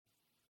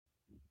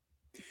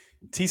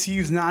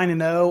TCU's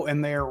 9-0,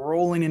 and they're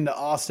rolling into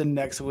Austin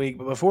next week.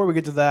 But before we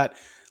get to that,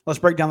 let's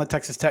break down the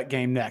Texas Tech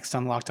game next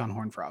on Locked On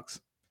Horned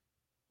Frogs.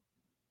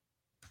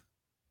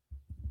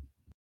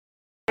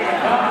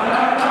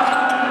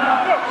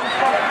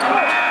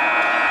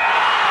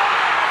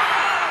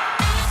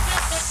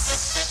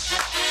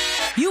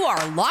 You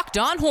are Locked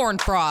On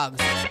Horned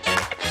Frogs,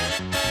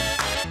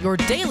 your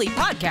daily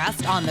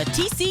podcast on the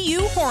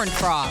TCU Horned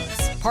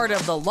Frogs, part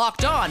of the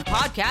Locked On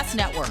Podcast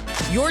Network,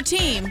 your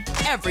team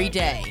every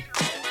day.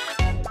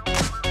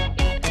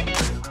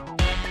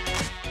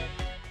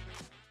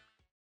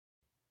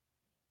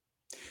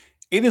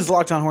 It is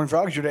Locked On Horned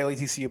Frogs, your daily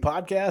TCU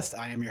podcast.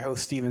 I am your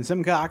host, Steven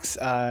Simcox.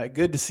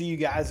 Good to see you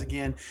guys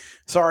again.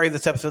 Sorry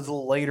this episode's a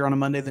little later on a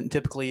Monday than it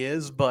typically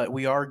is, but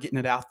we are getting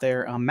it out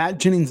there. Matt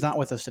Jennings not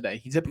with us today.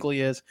 He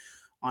typically is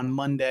on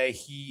Monday.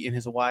 He and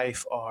his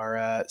wife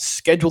are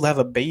scheduled to have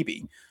a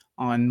baby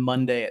on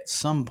Monday at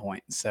some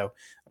point. So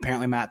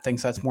apparently Matt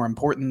thinks that's more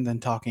important than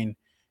talking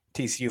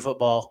TCU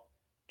football.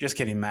 Just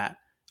kidding, Matt.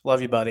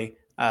 Love you, buddy.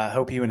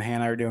 Hope you and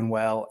Hannah are doing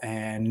well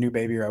and new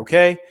baby are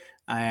okay.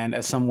 And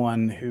as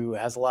someone who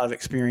has a lot of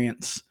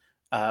experience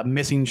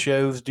missing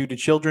shows due to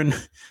children,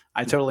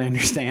 I totally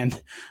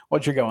understand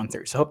what you're going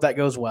through. So hope that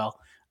goes well.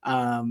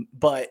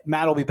 But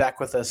Matt will be back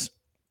with us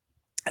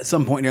at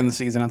some point during the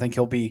season. I think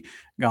he'll be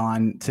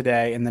gone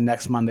today and the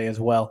next Monday as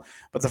well.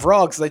 But the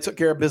Frogs, they took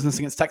care of business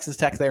against Texas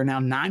Tech. They are now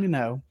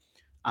 9-0.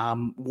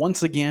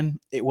 Once again,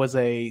 it was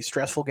a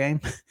stressful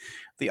game.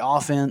 The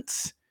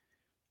offense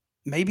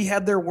maybe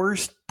had their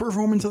worst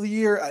performance of the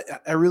year.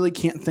 I really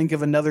can't think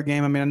of another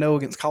game. I mean, I know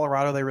against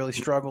Colorado, they really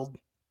struggled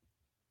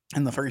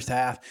in the first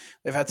half.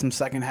 They've had some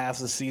second halves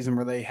of the season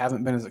where they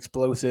haven't been as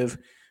explosive,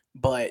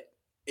 but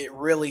it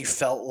really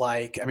felt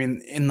like, I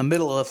mean, in the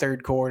middle of the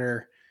third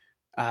quarter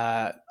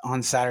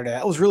on Saturday,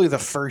 that was really the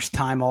first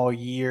time all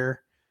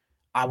year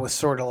I was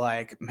sort of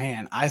like,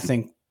 man, I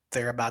think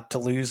they're about to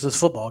lose this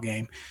football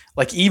game.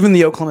 Like even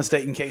the Oklahoma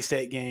State and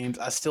K-State games,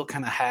 I still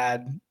kind of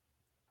had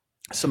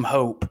some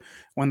hope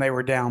when they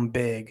were down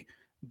big,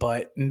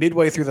 but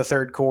midway through the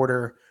third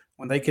quarter,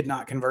 when they could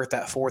not convert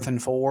that 4th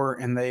and 4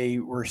 and they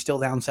were still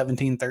down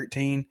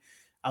 17-13,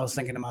 I was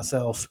thinking to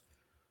myself,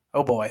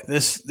 oh boy,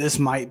 this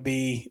might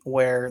be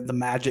where the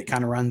magic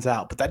kind of runs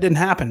out. But that didn't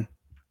happen.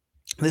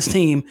 This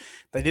team,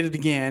 they did it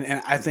again.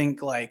 And I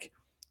think, like,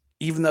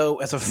 even though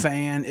as a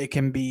fan it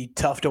can be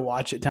tough to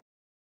watch at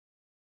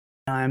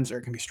times or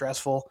it can be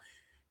stressful,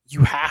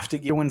 you have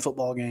to win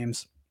football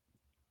games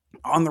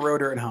on the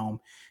road or at home.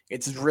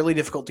 It's really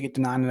difficult to get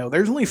to 9-0.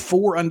 There's only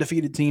 4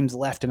 undefeated teams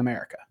left in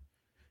America.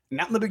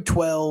 Not in the Big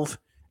 12,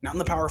 not in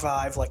the Power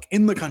 5, like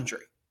in the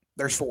country.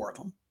 There's 4 of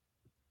them.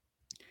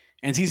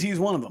 And TCU is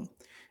one of them.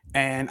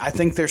 And I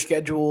think their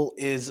schedule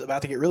is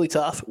about to get really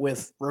tough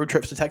with road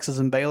trips to Texas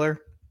and Baylor.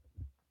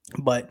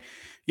 But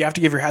you have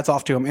to give your hats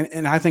off to them.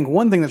 And I think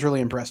one thing that's really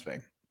impressed me,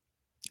 and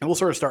we'll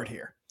sort of start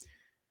here,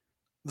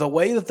 the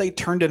way that they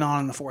turned it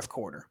on in the fourth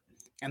quarter.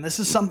 And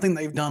this is something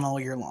they've done all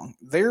year long.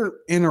 They're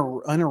in a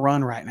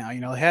run right now.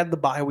 You know, they had the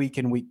bye week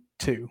in week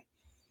 2.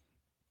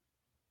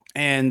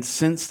 And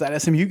since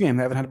that SMU game,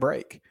 they haven't had a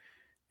break.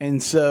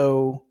 And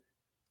so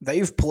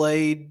they've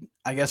played,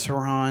 I guess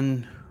we're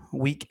on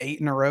week 8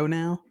 in a row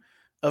now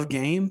of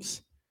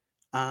games.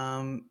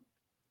 And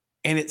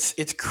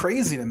it's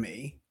crazy to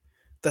me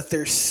that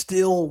they're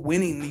still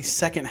winning these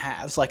second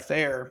halves. Like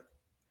they're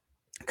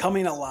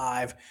coming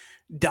alive,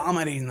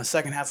 dominating the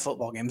second half of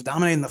football games,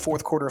 dominating the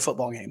fourth quarter of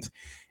football games,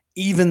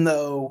 even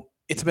though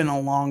it's been a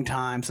long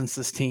time since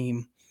this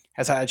team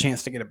has had a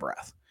chance to get a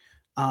breath.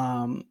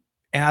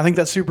 And I think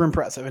that's super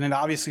impressive. And it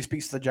obviously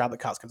speaks to the job that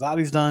Kaz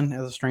Kazadi's done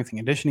as a strength and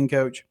conditioning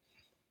coach,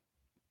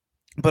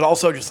 but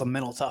also just the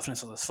mental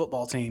toughness of this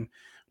football team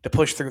to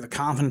push through, the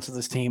confidence of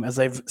this team as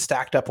they've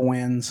stacked up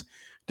wins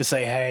to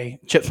say, hey,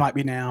 chips might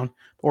be down,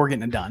 but we're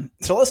getting it done.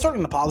 So let's start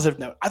on a positive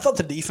note. I thought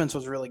the defense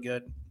was really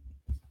good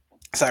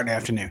Saturday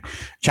afternoon.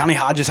 Johnny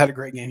Hodges had a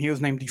great game. He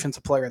was named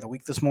Defensive Player of the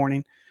Week this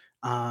morning.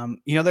 They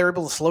were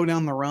able to slow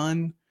down the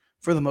run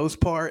for the most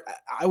part.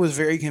 I was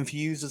very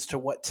confused as to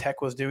what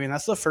Tech was doing.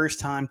 That's the first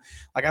time.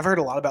 Like, I've heard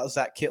a lot about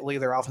Zach Kitley,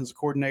 their offensive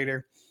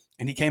coordinator,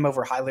 and he came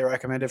over highly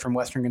recommended from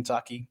Western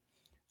Kentucky.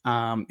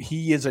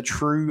 He is a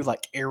true,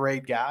 like, air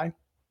raid guy.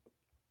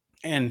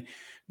 And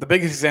the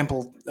biggest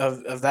example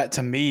of that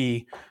to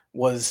me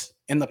was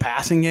in the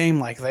passing game.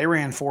 Like, they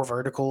ran 4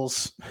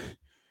 verticals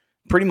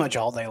pretty much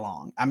all day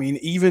long. I mean,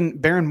 even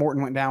Baron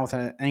Morton went down with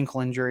an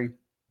ankle injury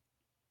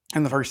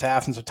in the first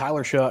half. And so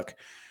Tyler Shook,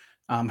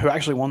 who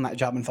actually won that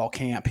job in fall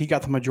camp, he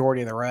got the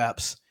majority of the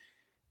reps.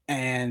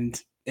 And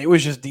it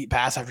was just deep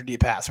pass after deep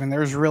pass. I mean,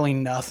 there's really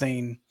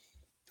nothing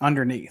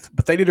underneath.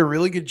 But they did a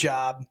really good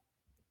job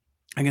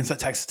against that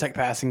Texas Tech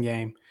passing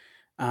game.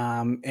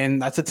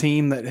 And that's a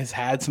team that has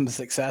had some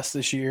success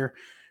this year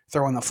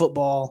throwing the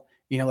football.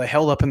 You know, they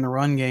held up in the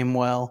run game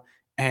well,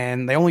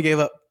 and they only gave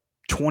up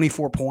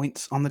 24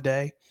 points on the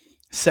day.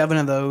 7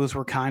 of those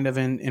were kind of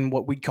in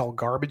what we'd call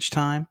garbage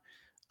time.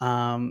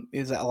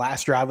 Is that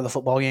last drive of the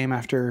football game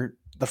after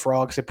the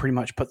Frogs had pretty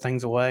much put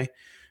things away.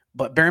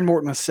 But Baron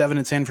Morton was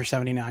 7-10 for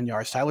 79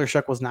 yards. Tyler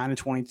Shough was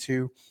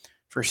 9-22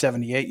 for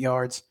 78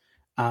 yards.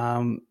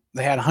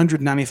 They had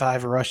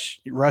 195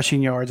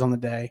 rushing yards on the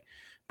day.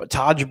 But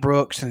Taj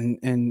Brooks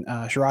and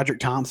Sherodrick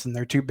Thompson,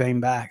 their two main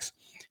backs,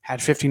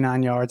 had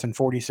 59 yards and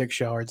 46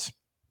 yards,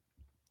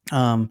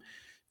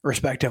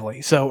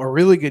 respectively. So a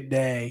really good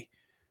day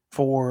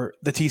for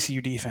the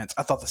TCU defense.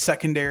 I thought the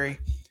secondary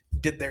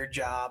did their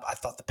job. I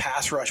thought the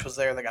pass rush was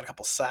there. They got a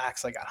couple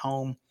sacks. They got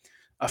home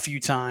a few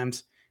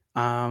times.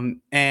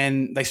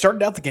 And they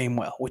started out the game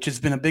well, which has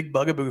been a big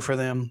bugaboo for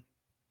them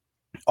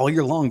all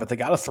year long. But they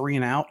got a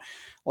 3-and-out.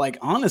 Like,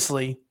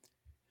 honestly,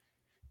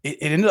 it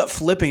ended up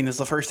flipping as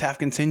the first half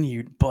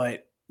continued,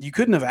 but you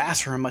couldn't have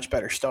asked for a much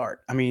better start.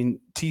 I mean,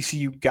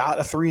 TCU got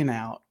a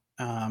 3-and-out.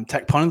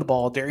 Tech punted the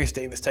ball. Darius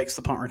Davis takes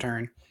the punt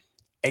return,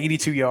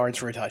 82 yards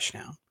for a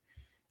touchdown.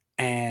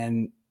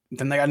 And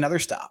then they got another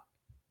stop.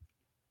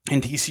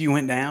 And TCU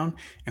went down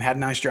and had a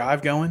nice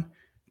drive going.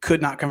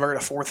 Could not convert a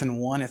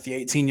 4th-and-1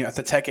 at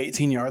the Tech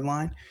 18-yard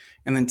line.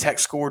 And then Tech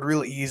scored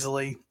really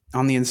easily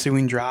on the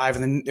ensuing drive.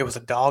 And then it was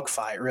a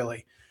dogfight,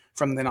 really,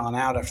 from then on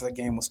out after the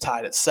game was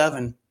tied at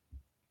 7.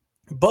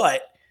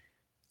 But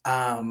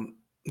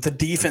the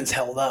defense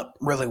held up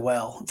really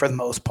well for the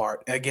most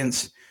part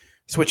against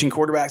switching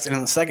quarterbacks. And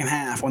in the second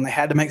half, when they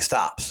had to make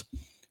stops,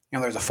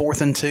 there's a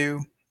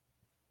 4th-and-2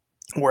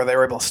 where they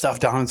were able to stuff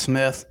Donovan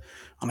Smith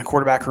on a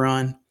quarterback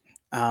run.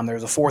 There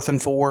was a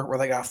 4th-and-4 where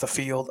they got off the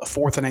field, a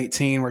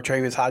 4th-and-18 where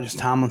Travis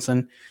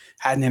Hodges-Tomlinson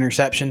had an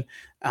interception.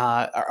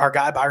 Our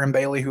guy Byron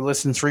Bailey, who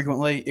listens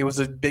frequently, it was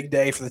a big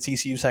day for the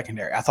TCU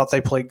secondary. I thought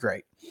they played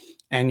great.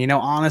 And,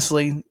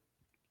 honestly,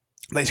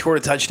 they scored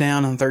a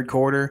touchdown in the third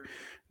quarter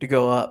to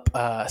go up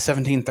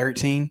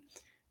 17-13.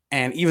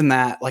 And even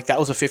that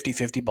was a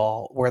 50-50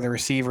 ball where the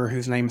receiver,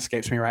 whose name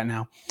escapes me right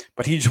now,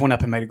 but he just went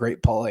up and made a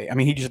great play. I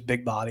mean, he just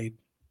big-bodied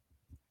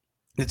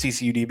the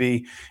TCU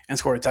DB and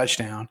scored a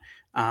touchdown.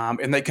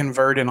 And they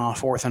converted on a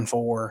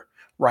 4th-and-4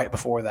 right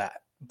before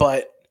that.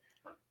 But,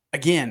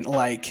 again,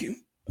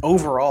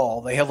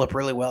 overall, they held up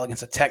really well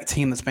against a Tech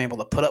team that's been able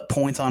to put up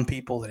points on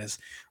people, that has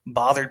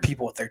bothered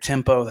people with their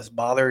tempo, that's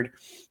bothered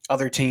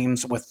other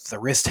teams with the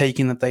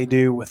risk-taking that they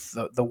do, with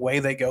the way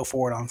they go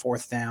for it on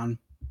 4th down.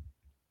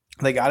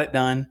 They got it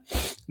done.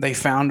 They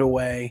found a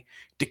way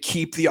to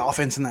keep the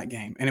offense in that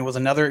game. And it was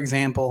another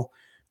example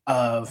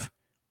of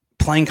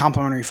playing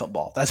complementary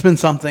football. That's been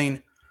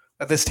something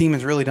that this team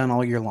has really done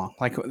all year long.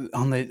 Like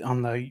on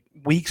the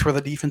weeks where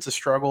the defense has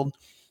struggled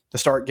to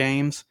start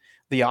games,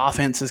 the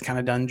offense has kind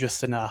of done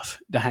just enough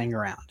to hang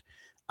around.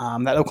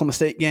 That Oklahoma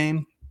State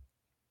game,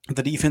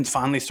 the defense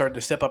finally started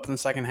to step up in the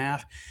second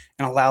half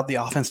and allowed the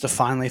offense to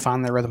finally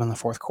find their rhythm in the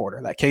fourth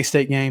quarter. That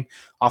K-State game,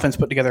 offense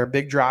put together a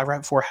big drive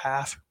right before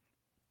half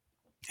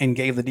and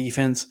gave the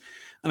defense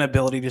an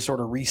ability to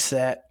sort of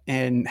reset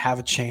and have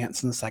a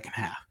chance in the second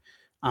half.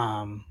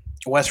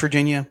 West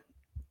Virginia,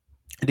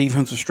 the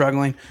defense was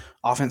struggling.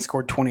 Offense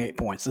scored 28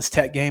 points. This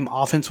Tech game,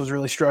 offense was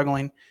really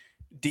struggling.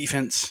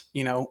 Defense,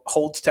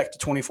 holds Tech to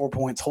 24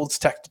 points, holds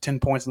Tech to 10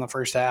 points in the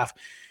first half,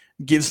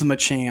 gives them a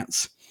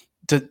chance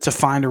to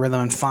find a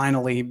rhythm. And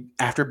finally,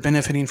 after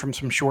benefiting from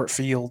some short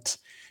fields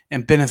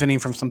and benefiting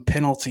from some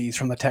penalties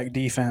from the Tech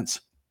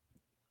defense,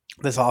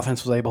 this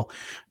offense was able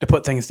to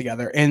put things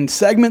together. In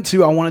segment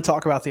 2, I want to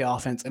talk about the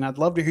offense, and I'd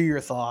love to hear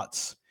your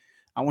thoughts.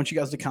 I want you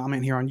guys to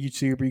comment here on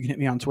YouTube, or you can hit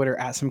me on Twitter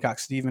at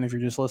SimcockSteven if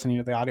you're just listening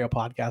to the audio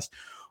podcast.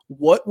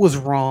 What was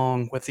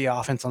wrong with the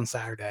offense on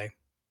Saturday?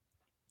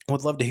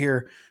 Would love to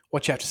hear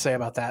what you have to say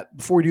about that.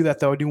 Before we do that,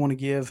 though, I do want to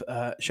give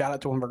a shout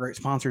out to one of our great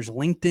sponsors,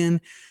 LinkedIn.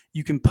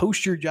 You can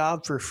post your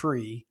job for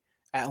free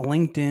at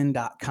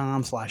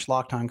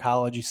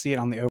linkedin.com/LockedOnCollege. You see it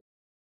on the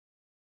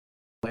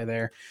overlay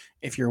there.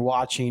 If you're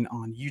watching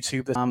on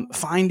YouTube,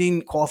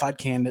 finding qualified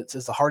candidates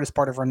is the hardest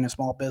part of running a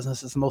small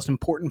business. It's the most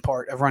important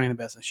part of running a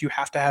business. You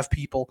have to have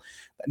people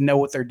that know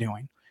what they're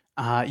doing.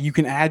 You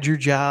can add your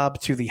job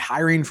to the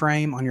hiring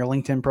frame on your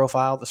LinkedIn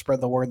profile to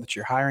spread the word that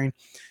you're hiring.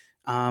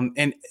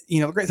 And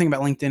the great thing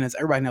about LinkedIn is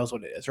everybody knows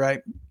what it is,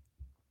 right?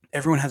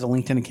 Everyone has a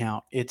LinkedIn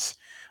account. It's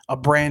a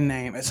brand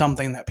name. It's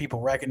something that people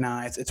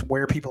recognize. It's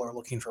where people are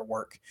looking for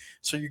work.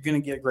 So you're going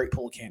to get a great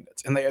pool of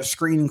candidates. And they have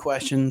screening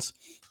questions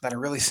that are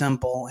really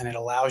simple, and it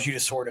allows you to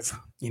sort of,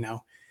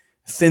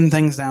 thin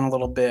things down a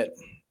little bit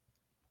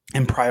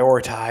and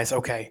prioritize,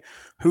 okay,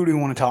 who do you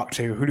want to talk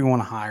to? Who do you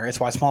want to hire? It's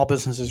why small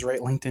businesses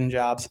rate LinkedIn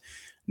jobs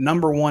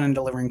number one in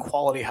delivering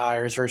quality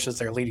hires versus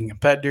their leading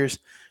competitors.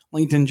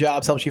 LinkedIn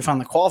Jobs helps you find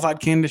the qualified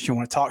candidates you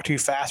want to talk to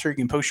faster. You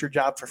can post your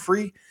job for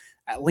free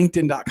at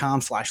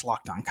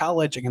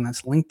linkedin.com/LockedOnCollege. Again,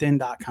 that's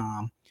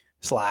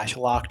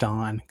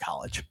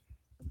linkedin.com/LockedOnCollege.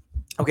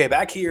 Okay,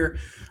 back here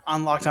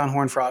on Locked On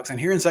Horned Frogs. And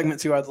here in segment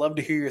 2, I'd love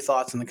to hear your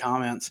thoughts in the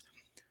comments.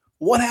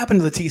 What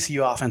happened to the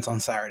TCU offense on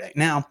Saturday?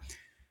 Now,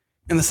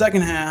 in the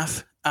second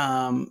half,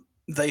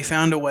 they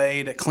found a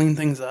way to clean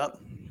things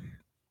up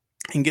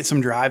and get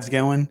some drives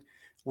going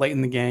late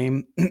in the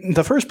game.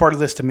 The first part of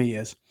this to me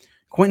is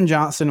Quentin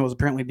Johnston was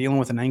apparently dealing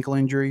with an ankle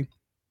injury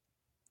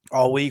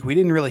all week. We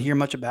didn't really hear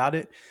much about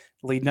it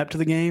leading up to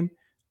the game.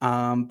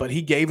 But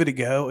he gave it a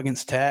go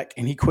against Tech,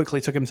 and he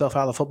quickly took himself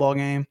out of the football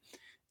game.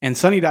 And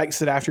Sonny Dykes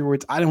said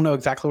afterwards, I don't know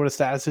exactly what his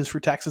status is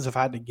for Texas. If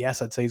I had to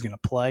guess, I'd say he's going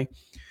to play.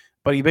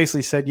 But he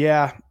basically said,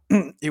 yeah,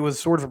 it was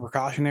sort of a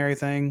precautionary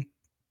thing.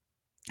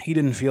 He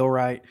didn't feel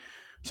right.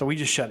 So we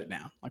just shut it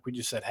down. Like we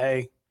just said,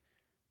 hey,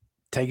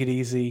 take it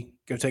easy.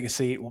 Go take a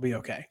seat. We'll be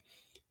okay.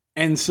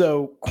 And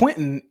so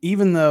Quentin,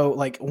 even though,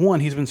 like, one,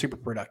 he's been super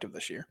productive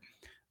this year.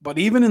 But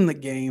even in the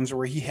games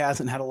where he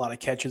hasn't had a lot of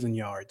catches and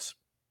yards,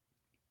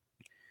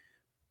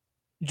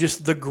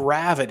 just the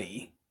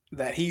gravity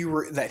that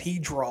he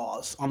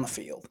draws on the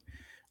field,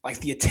 like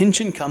the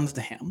attention comes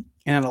to him,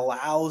 and it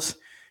allows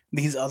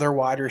these other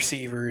wide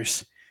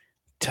receivers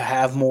to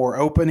have more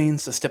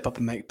openings, to step up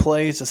and make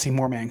plays, to see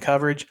more man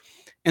coverage.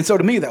 And so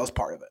to me, that was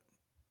part of it.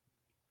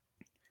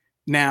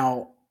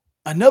 Now,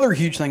 another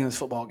huge thing in this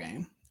football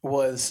game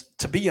was,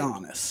 to be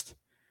honest,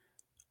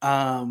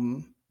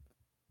 the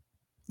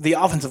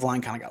offensive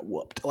line kind of got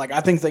whooped. Like, I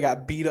think they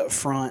got beat up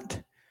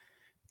front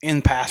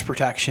in pass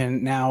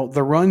protection. Now,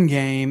 the run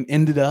game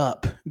ended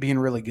up being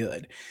really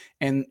good,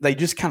 and they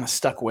just kind of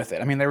stuck with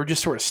it. I mean, they were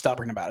just sort of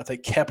stubborn about it. They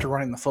kept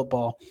running the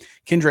football.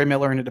 Kendre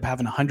Miller ended up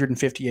having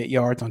 158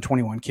 yards on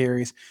 21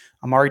 carries.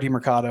 Amari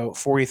DiMercato,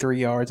 43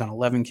 yards on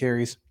 11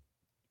 carries.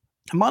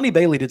 Amani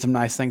Bailey did some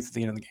nice things at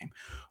the end of the game.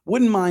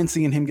 Wouldn't mind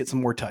seeing him get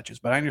some more touches,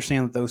 but I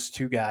understand that those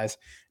two guys,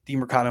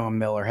 DiMercato and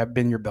Miller, have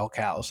been your bell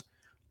cows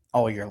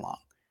all year long.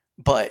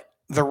 But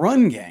the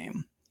run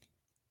game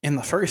in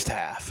the first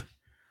half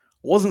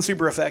wasn't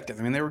super effective.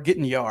 I mean, they were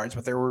getting yards,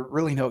 but there were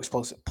really no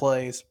explosive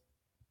plays.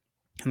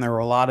 And there were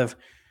a lot of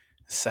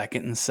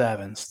 2nd and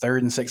 7s, 3rd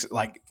and 6,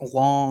 like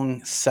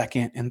long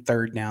 2nd and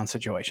 3rd down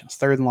situations,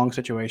 3rd and long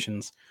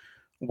situations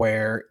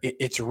where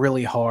it's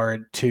really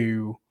hard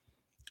to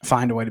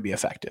find a way to be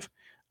effective.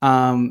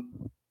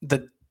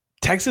 The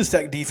Texas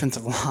Tech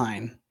defensive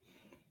line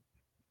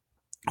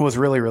was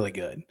really, really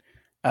good.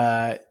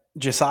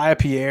 Josiah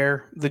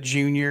Pierre, the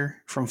junior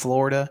from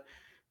Florida,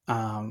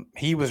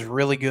 he was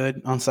really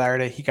good on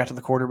Saturday. He got to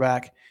the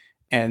quarterback,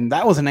 and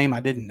that was a name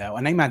I didn't know.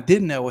 A name I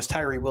did know was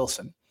Tyree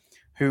Wilson,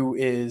 who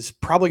is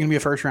probably going to be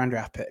a first-round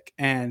draft pick.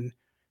 And,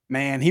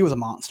 man, he was a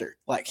monster.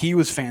 Like, he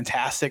was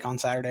fantastic on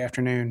Saturday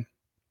afternoon.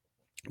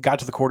 Got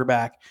to the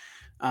quarterback,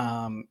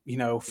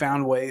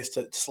 found ways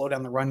to slow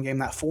down the run game.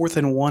 That 4th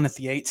and 1 at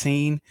the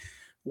 18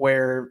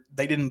 where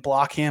they didn't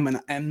block him,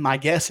 and my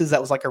guess is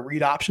that was like a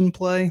read option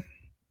play,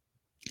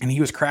 and he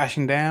was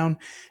crashing down,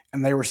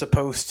 and Max was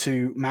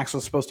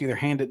supposed to either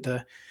hand it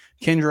to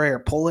Kendre or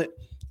pull it,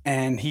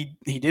 and he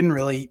didn't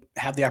really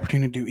have the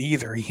opportunity to do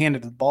either. He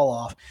handed the ball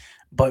off,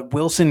 but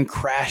Wilson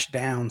crashed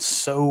down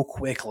so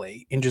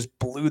quickly and just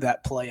blew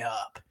that play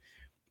up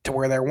to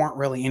where there weren't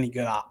really any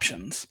good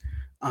options.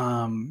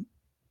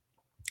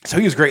 So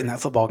he was great in that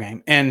football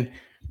game, and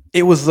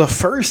it was the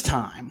first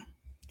time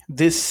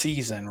this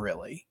season,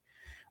 really,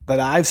 that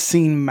I've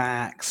seen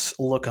Max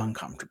look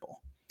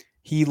uncomfortable.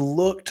 He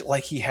looked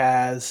like he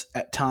has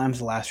at times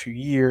the last few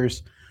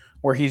years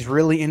where he's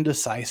really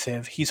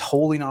indecisive. He's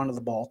holding onto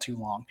the ball too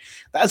long.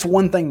 That's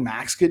one thing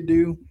Max could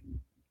do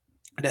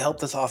to help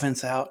this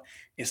offense out,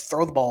 is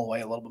throw the ball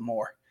away a little bit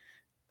more.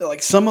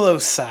 Like, some of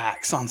those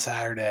sacks on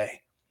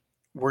Saturday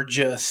were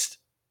just,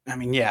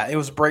 it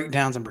was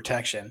breakdowns and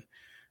protection,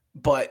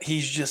 but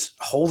he's just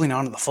holding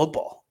onto the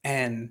football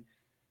and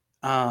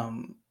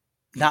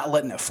not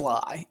letting it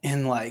fly.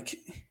 And, like,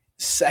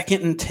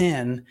 2nd and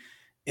 10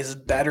 is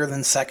better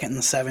than 2nd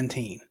and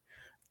 17.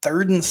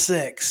 3rd and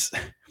 6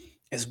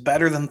 is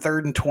better than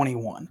 3rd and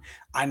 21.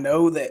 I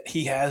know that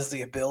he has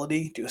the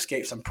ability to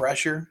escape some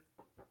pressure,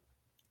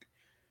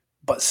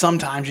 but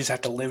sometimes you just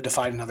have to live to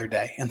fight another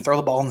day and throw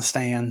the ball in the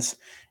stands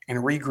and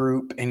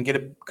regroup and get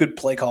a good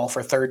play call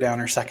for 3rd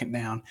down or 2nd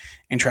down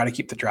and try to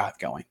keep the drive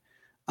going.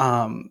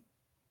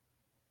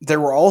 There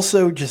were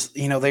also just,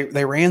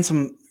 they ran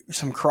some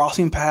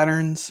crossing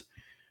patterns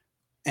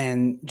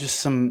and just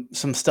some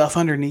stuff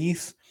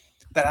underneath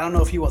that I don't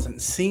know if he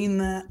wasn't seeing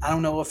that. I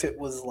don't know if it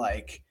was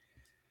like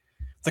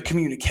the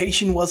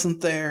communication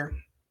wasn't there.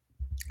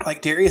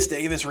 Like, Darius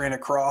Davis ran a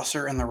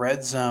crosser in the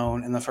red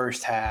zone in the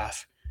first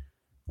half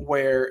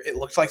where it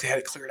looked like they had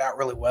it cleared out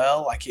really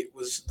well. Like, it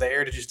was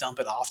there to just dump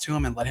it off to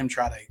him and let him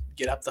try to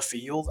get up the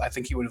field. I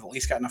think he would have at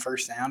least gotten a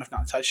first down, if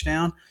not a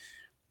touchdown.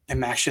 And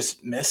Max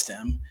just missed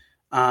him.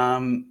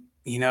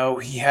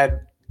 He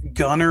had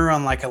Gunner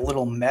on like a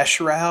little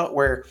mesh route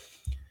where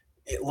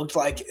it looked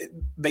like,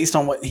 based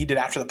on what he did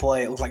after the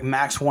play, it looked like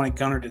Max wanted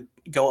Gunner to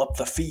go up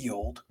the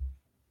field,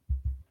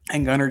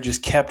 and Gunner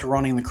just kept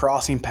running the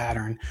crossing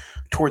pattern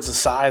towards the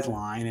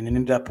sideline, and it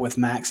ended up with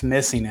Max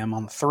missing him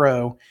on the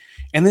throw.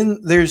 And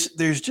then there's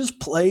just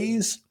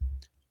plays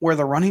where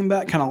the running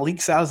back kind of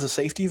leaks out as a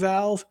safety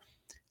valve,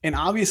 and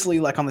obviously,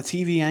 like, on the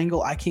TV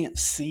angle, I can't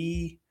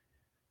see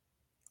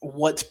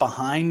what's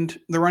behind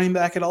the running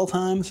back at all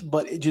times,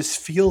 but it just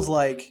feels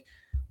like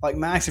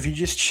Max, if you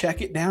just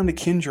check it down to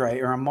Kendre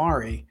or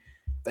Amari,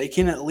 they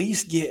can at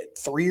least get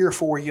 3 or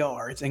 4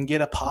 yards and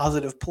get a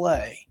positive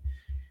play.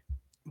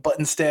 But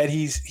instead,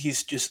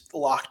 he's just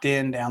locked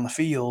in down the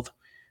field.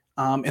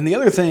 And the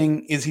other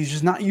thing is he's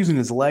just not using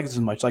his legs as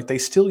much. Like they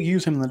still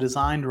use him in the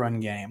designed run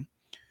game,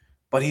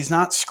 but he's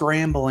not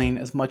scrambling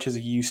as much as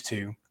he used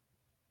to.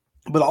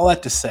 But all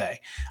that to say,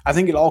 I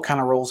think it all kind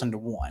of rolls into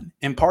one.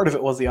 And part of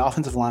it was the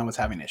offensive line was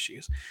having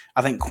issues.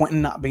 I think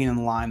Quentin not being in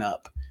the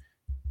lineup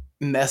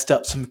messed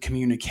up some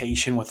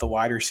communication with the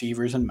wide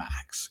receivers and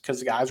Max because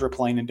the guys were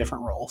playing in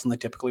different roles than they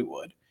typically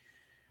would.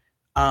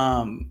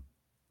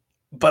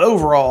 But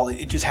overall,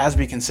 it just has to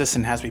be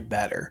consistent, has to be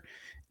better.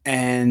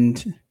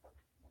 And,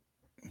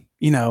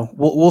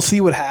 we'll see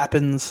what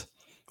happens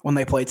when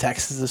they play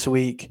Texas this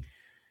week.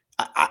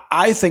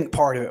 I think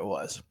part of it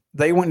was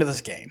they went into this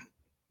game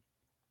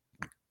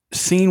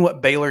seeing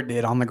what Baylor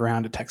did on the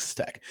ground at Texas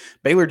Tech.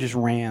 Baylor just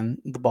ran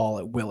the ball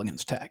at will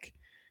against Tech.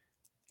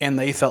 And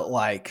they felt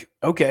like,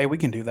 okay, we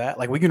can do that.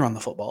 Like, we can run the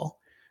football.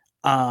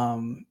 We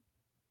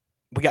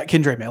got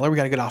Kendre Miller. We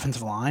got a good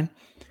offensive line.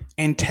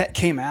 And Tech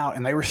came out,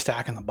 and they were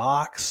stacking the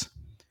box.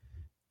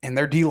 And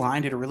their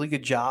D-line did a really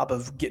good job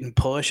of getting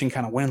push and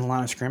kind of winning the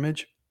line of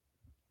scrimmage.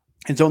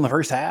 And so in the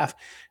first half,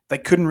 they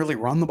couldn't really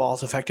run the ball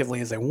as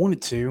effectively as they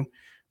wanted to.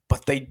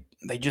 But they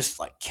just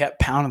like kept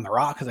pounding the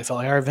rock because they felt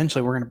like, all right,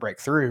 eventually we're going to break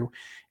through,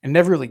 and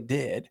never really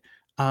did.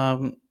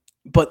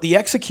 But the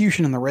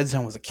execution in the red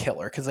zone was a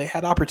killer because they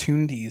had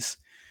opportunities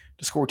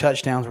to score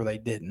touchdowns where they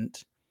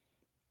didn't,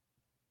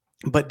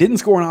 but didn't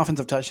score an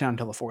offensive touchdown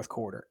until the fourth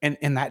quarter.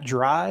 And that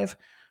drive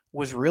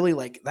was really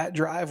like that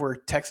drive where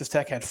Texas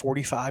Tech had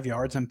 45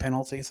 yards in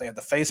penalties. They had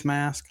the face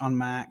mask on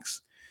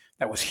Max.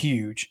 That was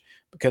huge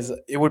because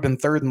it would have been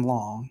 3rd and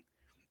long,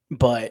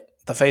 but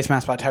the face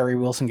mask by Tyree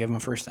Wilson gave them a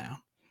first down.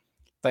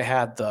 They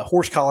had the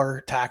horse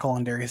collar tackle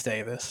on Darius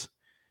Davis,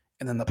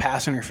 and then the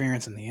pass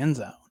interference in the end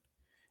zone.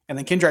 And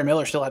then Kendre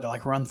Miller still had to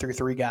like run through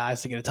 3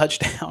 guys to get a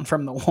touchdown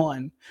from the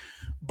one.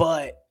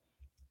 But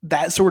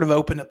that sort of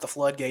opened up the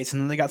floodgates,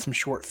 and then they got some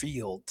short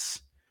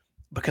fields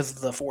because of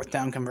the 4th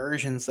down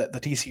conversions that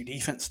the TCU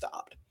defense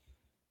stopped.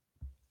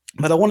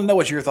 But I want to know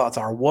what your thoughts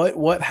are.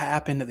 What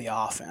happened to the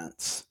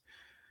offense?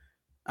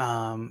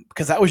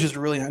 Because that was just a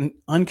really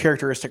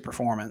uncharacteristic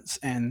performance,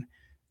 and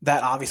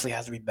that obviously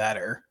has to be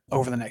better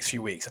over the next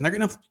few weeks. And they're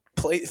going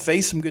to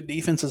face some good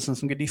defenses and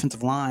some good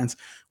defensive lines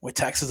with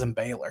Texas and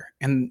Baylor.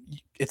 And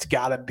it's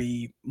got to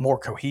be more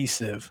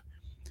cohesive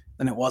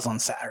than it was on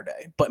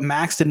Saturday. But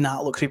Max did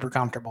not look super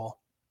comfortable.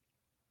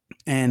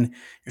 And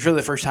it's really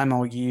the first time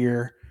all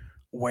year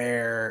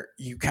where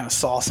you kind of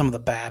saw some of the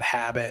bad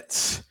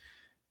habits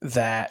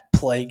that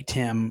plagued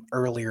him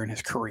earlier in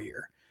his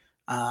career.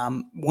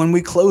 When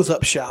we close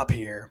up shop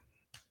here,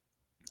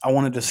 I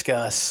want to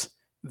discuss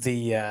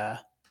the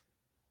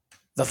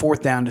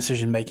 4th down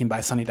decision-making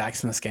by Sonny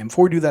Dykes in this game.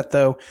 Before we do that,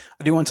 though,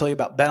 I do want to tell you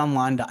about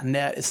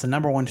betonline.net. It's the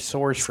 #1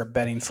 source for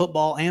betting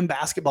football and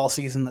basketball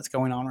season that's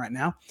going on right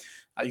now.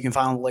 You can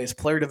find all the latest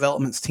player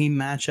developments, team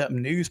matchup,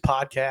 news,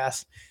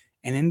 podcasts,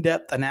 and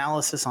in-depth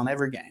analysis on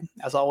every game.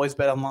 As always,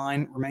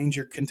 BetOnline remains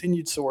your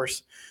continued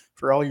source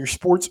for all your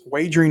sports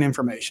wagering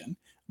information.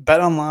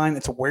 BetOnline,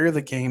 it's where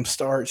the game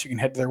starts. You can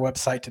head to their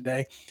website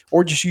today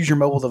or just use your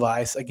mobile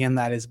device. Again,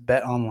 that is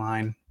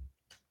BetOnline.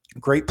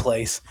 Great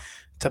place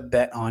to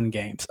bet on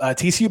games.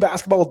 TCU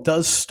basketball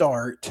does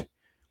start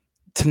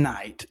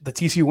tonight. The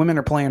TCU women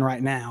are playing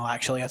right now,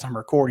 actually, as I'm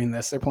recording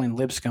this. They're playing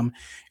Lipscomb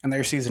in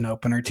their season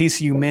opener.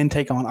 TCU men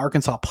take on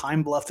Arkansas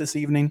Pine Bluff this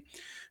evening.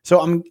 So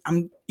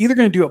I'm either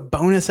going to do a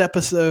bonus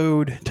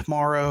episode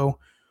tomorrow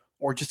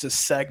or just a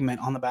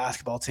segment on the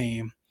basketball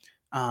team.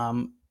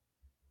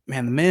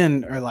 Man, the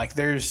men are like,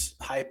 there's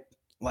hype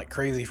like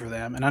crazy for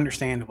them, and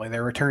understandably,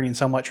 they're returning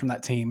so much from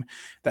that team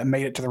that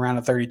made it to the round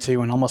of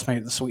 32 and almost made it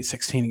to the Sweet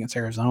 16 against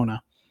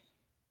Arizona.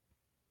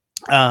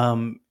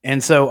 And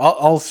so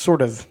I'll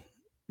sort of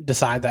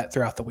decide that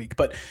throughout the week,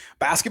 but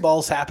basketball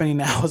is happening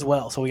now as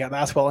well. So we got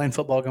basketball and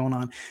football going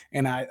on,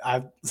 and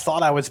I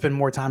thought I would spend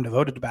more time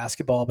devoted to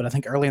basketball, but I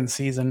think early in the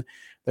season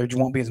there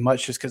won't be as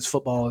much just because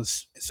football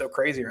is so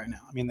crazy right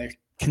now. I mean, they're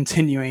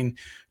continuing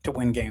to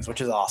win games, which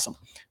is awesome.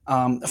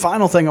 The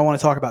final thing I want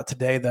to talk about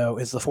today, though,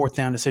 is the 4th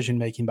down decision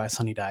making by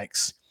Sonny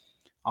Dykes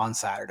on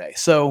Saturday.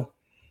 So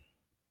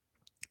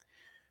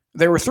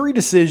there were 3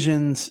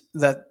 decisions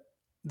that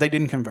they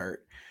didn't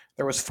convert.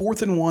 There was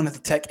 4th and 1 at the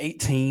Tech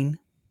 18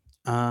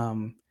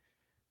 on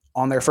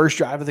their first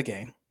drive of the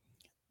game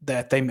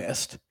that they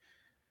missed.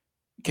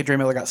 Kendre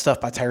Miller got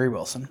stuffed by Tyree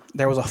Wilson.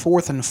 There was a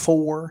 4th and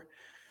 4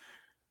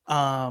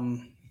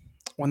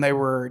 when they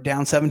were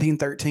down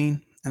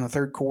 17-13 in the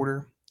 3rd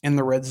quarter in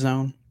the red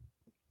zone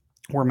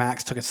where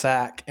Max took a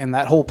sack, and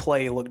that whole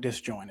play looked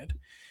disjointed.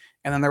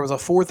 And then there was a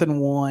 4th and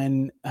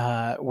 1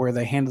 where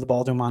they handed the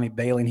ball to Imani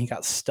Bailey and he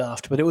got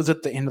stuffed, but it was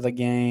at the end of the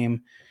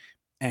game,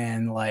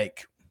 and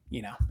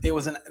they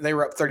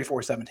were up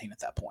 34-17 at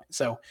that point.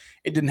 So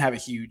it didn't have a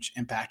huge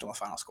impact on the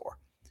final score.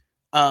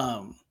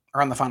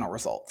 Or on the final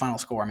result. Final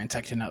score,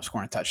 Tech ended up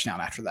scoring a touchdown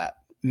after that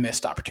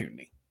missed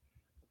opportunity.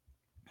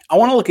 I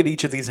want to look at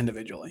each of these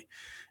individually,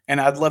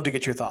 and I'd love to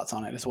get your thoughts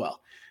on it as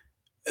well.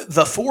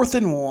 The 4th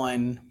and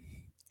 1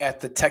 at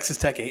the Texas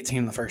Tech 18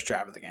 in the first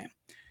drive of the game.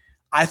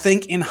 I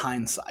think in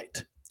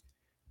hindsight,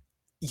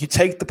 you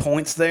take the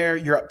points there,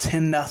 you're up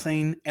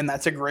 10-0, and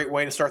that's a great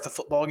way to start the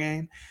football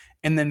game.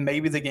 And then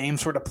maybe the game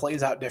sort of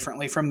plays out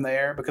differently from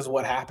there, because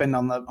what happened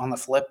on the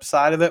flip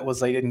side of it was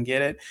they didn't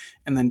get it,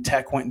 and then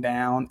Tech went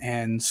down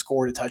and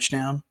scored a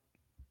touchdown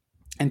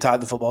and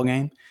tied the football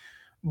game.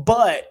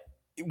 But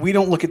we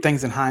don't look at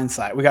things in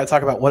hindsight. We got to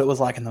talk about what it was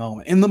like in the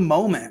moment. In the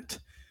moment,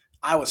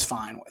 I was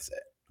fine with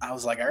it. I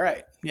was like, all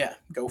right, yeah,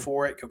 go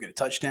for it. Go get a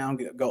touchdown.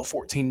 Go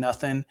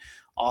 14-0.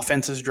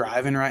 Offense is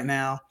driving right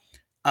now.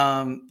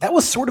 That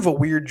was sort of a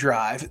weird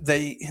drive.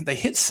 They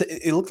hit.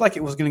 It looked like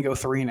it was going to go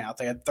 3 and out.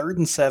 They had 3rd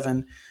and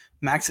 7.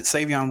 Max at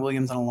Savion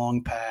Williams on a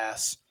long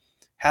pass.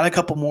 Had a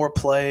couple more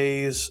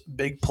plays,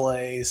 big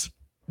plays.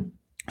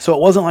 So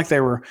it wasn't like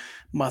they were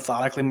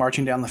methodically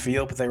marching down the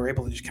field, but they were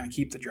able to just kind of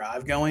keep the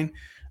drive going.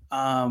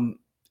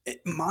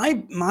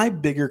 My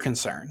bigger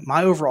concern,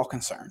 my overall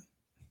concern,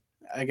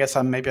 I guess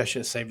maybe I should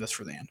have saved this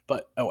for the end,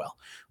 but oh well,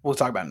 we'll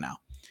talk about it now,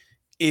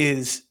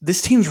 is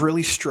this team's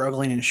really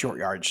struggling in short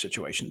yardage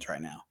situations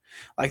right now.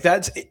 Like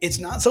it's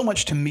not so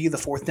much to me the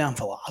 4th down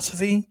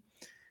philosophy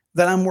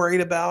that I'm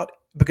worried about,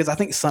 because I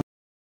think Sunday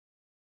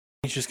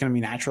he's just going to be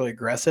naturally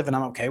aggressive, and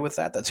I'm okay with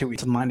that. That's who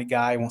he's a minded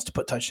guy, wants to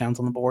put touchdowns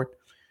on the board.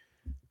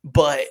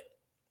 But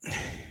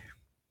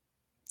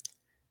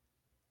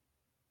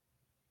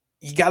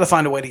you got to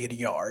find a way to get a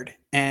yard.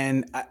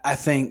 And I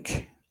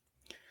think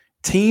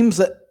teams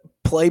that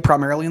play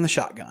primarily in the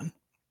shotgun,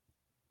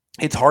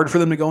 it's hard for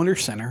them to go under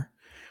center.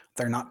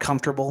 They're not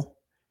comfortable.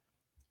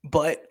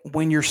 But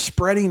when you're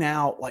spreading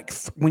out, like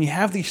when you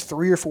have these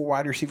 3 or 4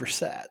 wide receiver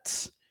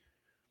sets,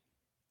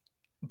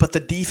 but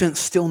the defense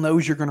still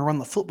knows you're going to run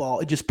the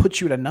football, it just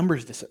puts you at a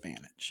numbers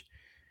disadvantage.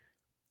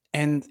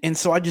 And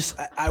so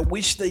I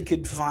wish they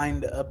could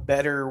find a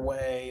better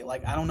way.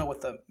 Like, I don't know what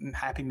the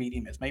happy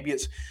medium is. Maybe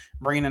it's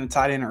bringing in a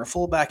tight end or a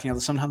fullback.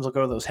 Sometimes they'll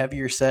go to those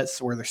heavier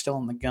sets where they're still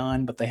in the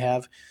gun, but they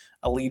have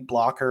a lead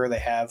blocker. They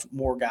have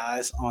more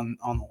guys on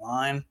the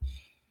line.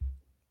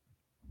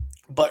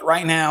 But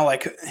right now,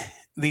 like,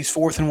 these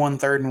 4th and 1,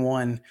 3rd and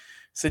 1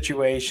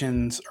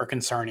 situations are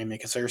concerning me,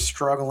 because they're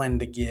struggling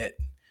to get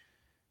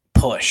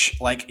push.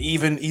 Like,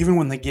 even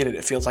when they get it,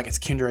 it feels like it's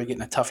Kendra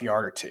getting a tough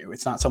yard or two.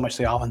 It's not so much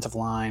the offensive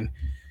line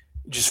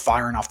just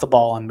firing off the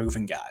ball and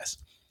moving guys.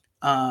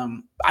 I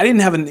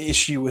didn't have an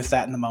issue with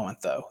that in the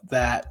moment, though,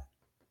 that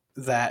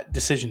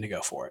decision to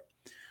go for it.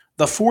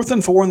 The 4th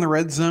and 4 in the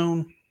red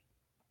zone,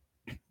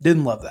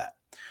 didn't love that.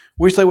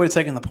 Wish they would have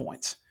taken the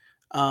points.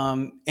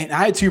 And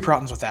I had 2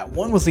 problems with that.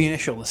 One was the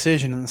initial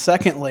decision, and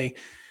secondly,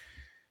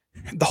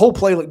 the whole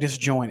play looked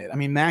disjointed. I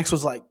mean, Max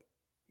was like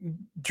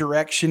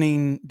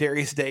directioning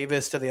Darius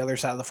Davis to the other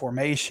side of the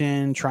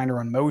formation, trying to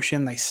run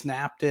motion. They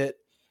snapped it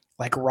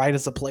like right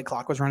as the play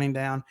clock was running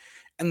down,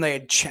 and they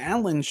had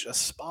challenged a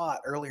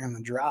spot earlier in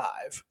the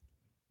drive.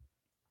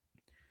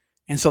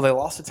 And so they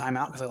lost the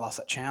timeout because they lost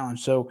that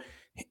challenge. So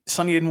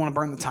Sonny didn't want to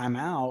burn the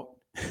timeout,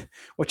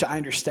 which I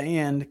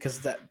understand, because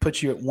that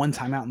puts you at 1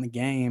 timeout in the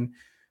game.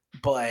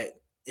 But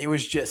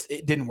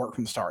it didn't work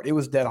from the start. It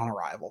was dead on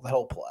arrival, the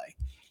whole play.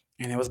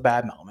 And it was a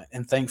bad moment.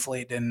 And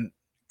thankfully it didn't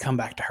come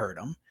back to hurt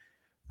them.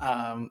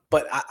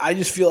 But I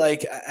just feel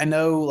like, I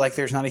know like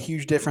there's not a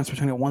huge difference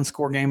between a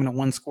 1-score game and a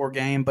 1-score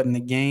game, but in the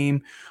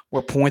game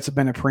where points have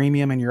been a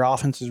premium and your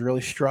offense has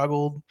really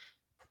struggled,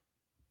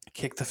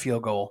 kick the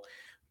field goal,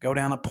 go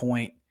down a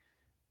point.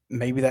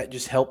 Maybe that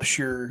just helps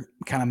your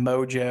kind of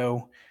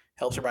mojo,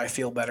 helps everybody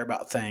feel better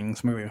about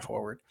things moving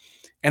forward.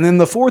 And then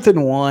the 4th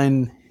and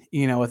 1,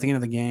 at the end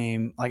of the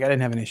game, like, I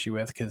didn't have an issue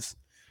with, because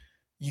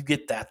you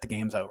get that, the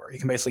game's over. You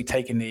can basically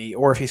take a knee,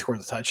 or if he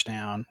scores a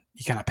touchdown,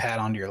 you kind of pad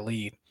onto your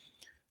lead.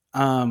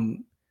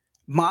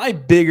 My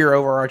bigger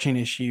overarching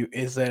issue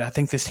is that I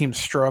think this team's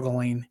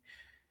struggling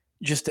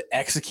just to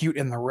execute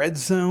in the red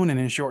zone and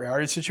in short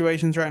yardage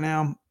situations right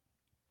now.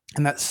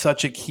 And that's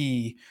such a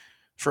key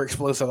for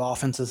explosive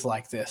offenses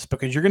like this,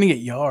 because you're going to get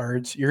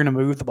yards, you're going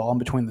to move the ball in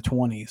between the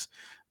 20s,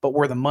 but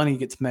where the money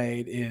gets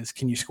made is,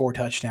 can you score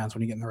touchdowns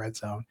when you get in the red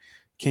zone?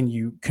 Can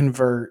you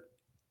convert,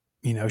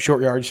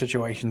 short yardage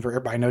situations where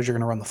everybody knows you're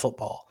going to run the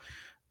football?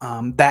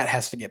 That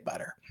has to get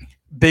better.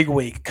 Big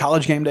week.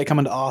 College game day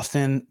coming to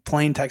Austin.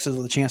 Playing Texas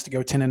with a chance to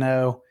go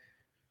 10-0.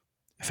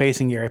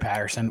 Facing Gary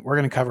Patterson. We're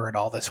going to cover it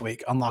all this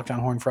week on Locked On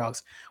Horned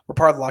Frogs. We're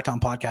part of the Locked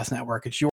On Podcast Network. It's your